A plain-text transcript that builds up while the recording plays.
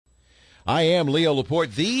I am Leo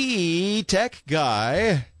Laporte, the tech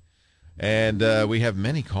guy, and we have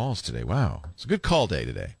many calls today. Wow, it's a good call day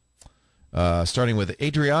today. Starting with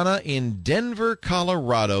Adriana in Denver,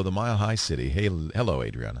 Colorado, the Mile High City. Hey, hello,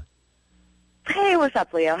 Adriana. Hey, what's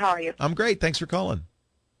up, Leo? How are you? I'm great. Thanks for calling.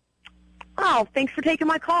 Oh, thanks for taking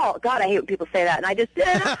my call. God, I hate when people say that, and I just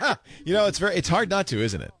did. You know, it's hard not to,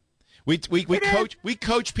 isn't it? We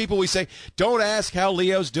coach people. We say, don't ask how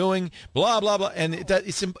Leo's doing, blah blah blah, and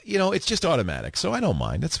it's just automatic. So I don't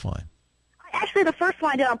mind. That's fine. Actually, the first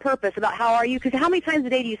one I did on purpose about how are you, because how many times a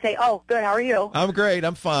day do you say, "Oh, good, how are you"? I'm great.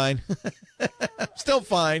 I'm fine. Still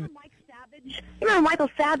fine. Mike Savage. You remember Michael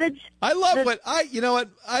Savage? I love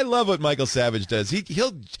I love what Michael Savage does.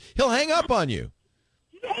 He'll hang up on you.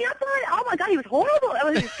 Hang up on? Oh my God, he was horrible. That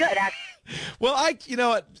was good, actually. Well,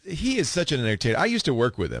 he is such an entertainer. I used to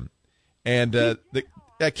work with him. And at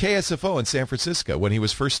KSFO in San Francisco when he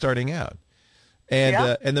was first starting out,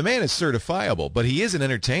 and the man is certifiable, but he is an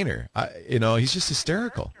entertainer. He's just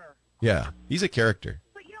hysterical. Yeah, he's a character.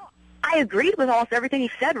 But I agreed with almost everything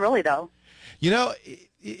he said. Really, though.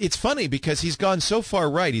 It's funny because he's gone so far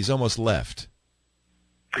right, he's almost left.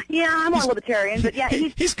 Yeah, I'm a libertarian, but yeah,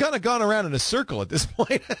 he's kind of gone around in a circle at this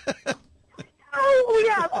point. Oh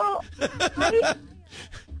yeah, right?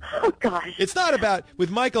 Oh, gosh. With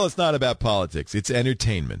Michael, it's not about politics. It's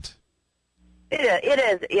entertainment. It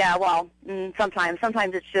is. Yeah, well, sometimes.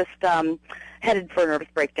 Sometimes it's just headed for a nervous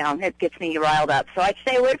breakdown. It gets me riled up. So I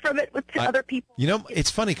stay away from it with other people.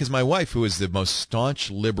 It's funny because my wife, who is the most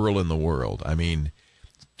staunch liberal in the world,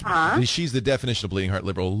 she's the definition of bleeding heart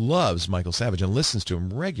liberal, loves Michael Savage and listens to him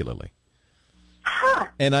regularly. Huh.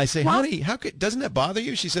 And I say, honey, doesn't that bother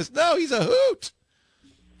you? She says, no, he's a hoot.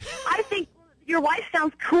 I think your wife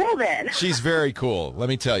sounds cool then. She's very cool, let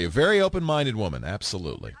me tell you. Very open-minded woman,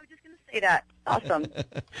 absolutely. I was just going to say that. Awesome.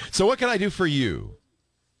 So what can I do for you?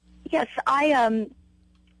 Yes, I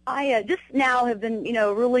just now have been,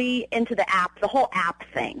 really into the whole app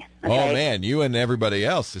thing. Okay? Oh, man, you and everybody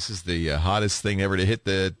else. This is the hottest thing ever to hit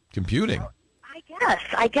the computing.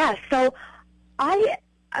 I guess. So I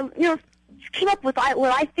came up with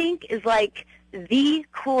what I think is like the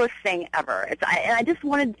coolest thing ever. And I just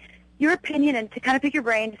wanted your opinion and to kind of pick your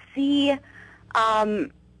brain to see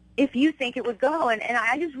if you think it would go. And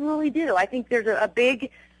I just really do. I think there's a big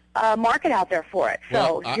market out there for it.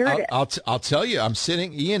 So well, here it is. I'll tell you, I'm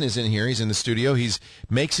sitting, Ian is in here. He's in the studio. He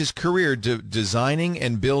makes his career designing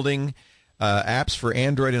and building apps for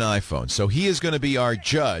Android and iPhone. So he is going to be our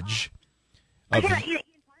judge.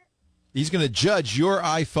 He's going to judge your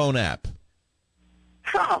iPhone app.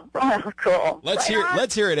 Oh, cool. Let's hear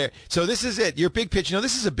it. So this is it. Your big pitch.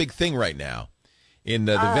 This is a big thing right now. In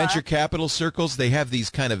the venture capital circles, they have these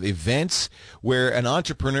kind of events where an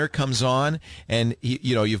entrepreneur comes on and,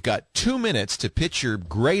 you've got 2 minutes to pitch your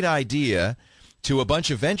great idea to a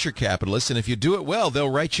bunch of venture capitalists. And if you do it well, they'll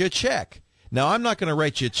write you a check. Now, I'm not going to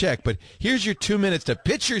write you a check, but here's your 2 minutes to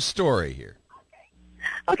pitch your story here.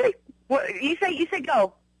 Okay. Well, you say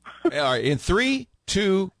go. All right. In 3,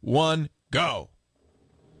 2, 1, go.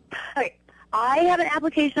 Okay. I have an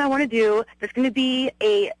application I want to do that's going to be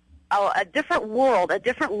a different world, a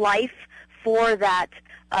different life for that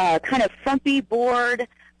kind of frumpy, bored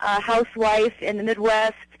housewife in the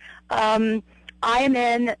Midwest. I am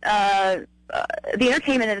in the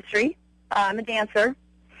entertainment industry. I'm a dancer,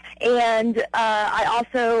 and I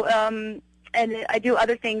also and I do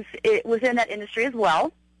other things within that industry as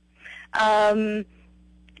well.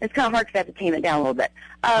 It's kind of hard because I have to tame it down a little bit.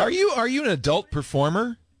 Are you an adult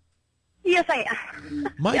performer? Yes, I am.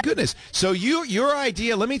 My goodness. So your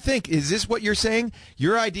idea, let me think, is this what you're saying?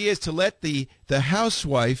 Your idea is to let the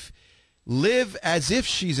housewife live as if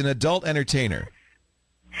she's an adult entertainer.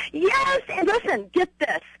 Yes, and listen, get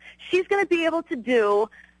this. She's going to be able to do,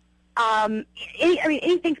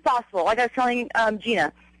 anything's possible. Like I was telling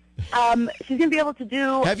Gina. She's going to be able to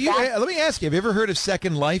do... Let me ask you, have you ever heard of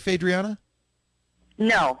Second Life, Adriana?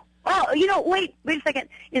 No. Oh, wait a second.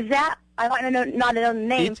 Is that... I might not know the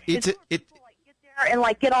name. Get there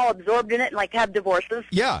and get all absorbed in it and have divorces.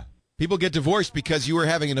 Yeah, people get divorced because you were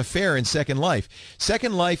having an affair in Second Life.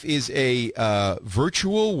 Second Life is a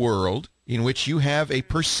virtual world in which you have a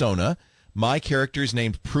persona. My character is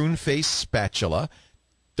named Prune Face Spatula.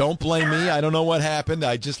 Don't blame me. I don't know what happened.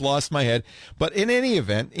 I just lost my head. But in any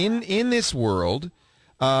event, in this world,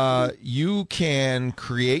 you can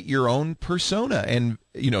create your own persona, and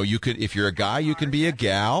you could. If you're a guy, you can be a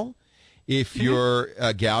gal. If you're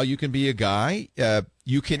a gal, you can be a guy.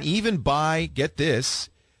 You can even buy, get this,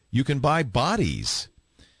 you can buy bodies.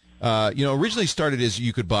 Originally started as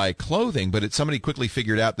you could buy clothing, but somebody quickly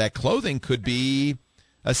figured out that clothing could be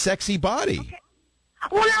a sexy body.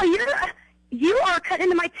 Well, now you are cutting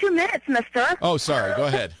into my 2 minutes, mister. Oh, sorry. Go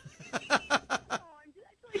ahead. I'm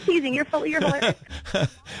just teasing. You're hilarious.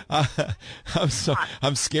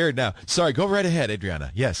 I'm scared now. Sorry. Go right ahead,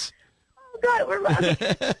 Adriana. Yes. Oh, God. We're laughing.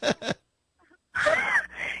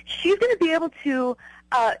 She's going to be able to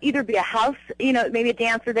either be a house, maybe a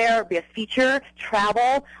dancer there, or be a feature,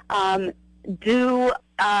 travel, do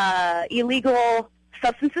illegal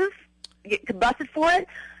substances, get busted for it.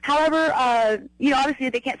 However, obviously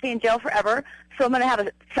they can't stay in jail forever, so I'm going to have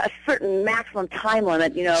a certain maximum time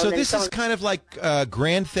limit, So this is kind of like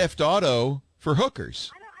Grand Theft Auto for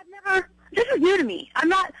hookers. This is new to me.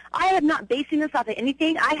 I am not basing this off of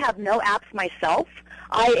anything. I have no apps myself.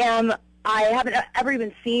 I haven't ever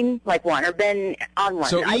even seen like one or been on one.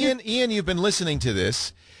 So Ian, you've been listening to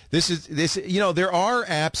this. There are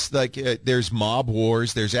apps like there's Mob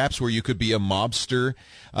Wars. There's apps where you could be a mobster.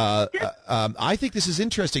 I think this is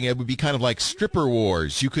interesting. It would be kind of like Stripper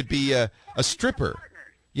Wars. You could be a stripper.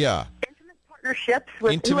 Yeah.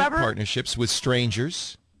 Intimate partnerships with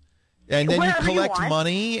strangers. And then you collect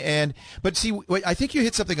money, but see, I think you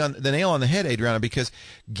hit something on the nail on the head, Adriana, because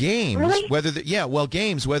games, really? whether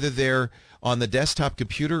they're on the desktop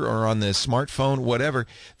computer or on the smartphone, whatever,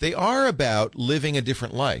 they are about living a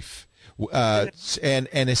different life and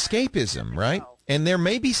escapism, right? And there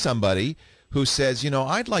may be somebody who says,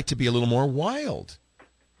 I'd like to be a little more wild.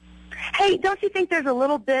 Hey, don't you think there's a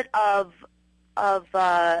little bit of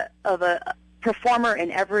a performer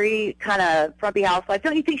in every kind of frumpy housewife?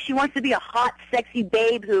 Don't you think she wants to be a hot, sexy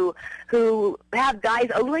babe who have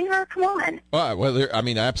guys ogling her? Come on. Well,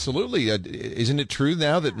 absolutely. Isn't it true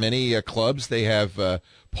now that many clubs, they have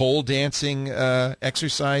pole dancing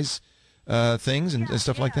exercise things and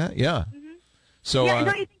stuff like that? Yeah. Mm-hmm. So, don't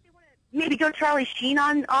you think they want to maybe go Charlie Sheen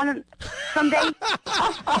on someday?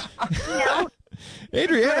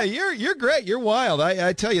 Adriana, you're great. You're wild.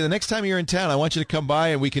 I tell you, the next time you're in town, I want you to come by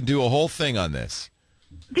and we can do a whole thing on this.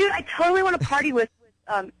 Dude, I totally want to party with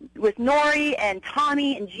Nori and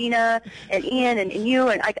Tommy and Gina and Ian and you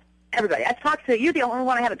and everybody. I've talked to you're the only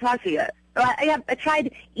one I haven't talked to yet. I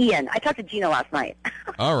tried Ian. I talked to Gina last night.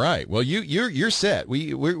 All right. Well, you're set.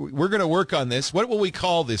 We're going to work on this. What will we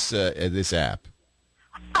call this app?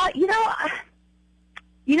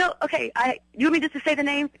 Okay. You want me just to say the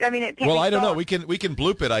name? I mean, it can't. Well, I don't know. We can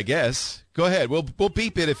bloop it, I guess. Go ahead. We'll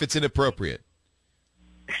beep it if it's inappropriate.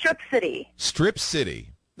 Strip City. Strip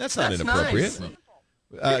City. That's not inappropriate.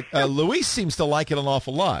 Nice. Luis seems to like it an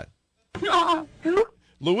awful lot. Who?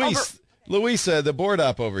 Luis, the board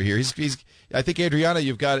op over here. He's. I think Adriana,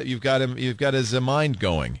 you've got him. You've got his mind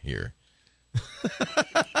going here.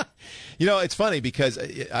 It's funny because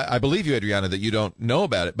I believe you, Adriana, that you don't know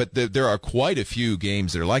about it, but there are quite a few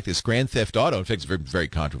games that are like this. Grand Theft Auto, in fact, it's very, very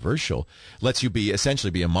controversial, lets you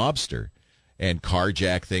essentially be a mobster and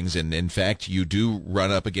carjack things, and in fact, you do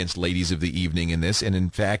run up against ladies of the evening in this, and in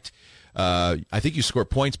fact, I think you score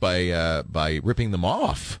points by ripping them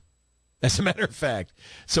off, as a matter of fact.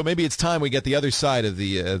 So maybe it's time we get the other side of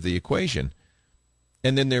the equation.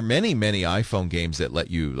 And then there are many, many iPhone games that let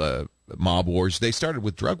you Mob Wars. They started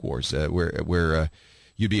with Drug Wars, where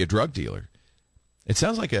you'd be a drug dealer. It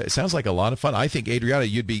sounds like a lot of fun. I think, Adriana,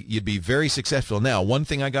 you'd be very successful. Now, one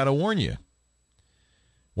thing I got to warn you,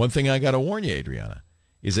 Adriana,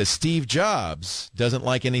 is that Steve Jobs doesn't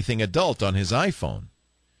like anything adult on his iPhone.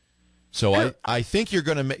 So I think you're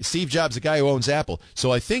going to make Steve Jobs, the guy who owns Apple.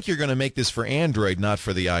 So I think you're going to make this for Android, not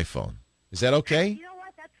for the iPhone. Is that okay?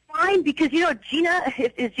 Fine, because Gina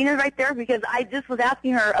is Gina right there, because I just was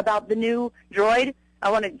asking her about the new Droid.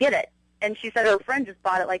 I want to get it, and she said her friend just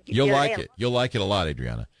bought it. You'll like it. You'll like it a lot,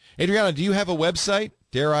 Adriana. Adriana, do you have a website?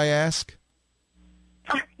 Dare I ask?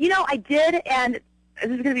 I did, and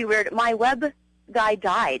this is going to be weird. My web guy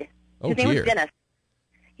died. His name was Dennis.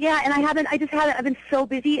 Yeah, and I've been so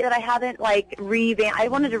busy that I haven't revamped. I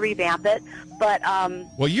wanted to revamp it, but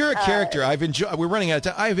well, you're a character. We're running out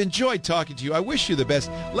of time. I've enjoyed talking to you. I wish you the best.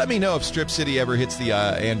 Let me know if Strip City ever hits the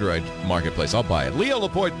Android marketplace. I'll buy it. Leo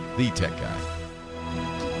Laporte, the tech guy.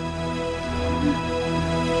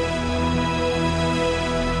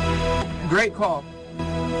 Great call.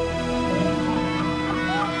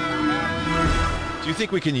 Do you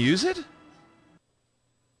think we can use it?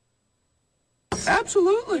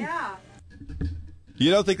 Absolutely. Yeah. You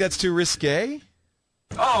don't think that's too risque?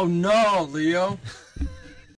 Oh, no, Leo.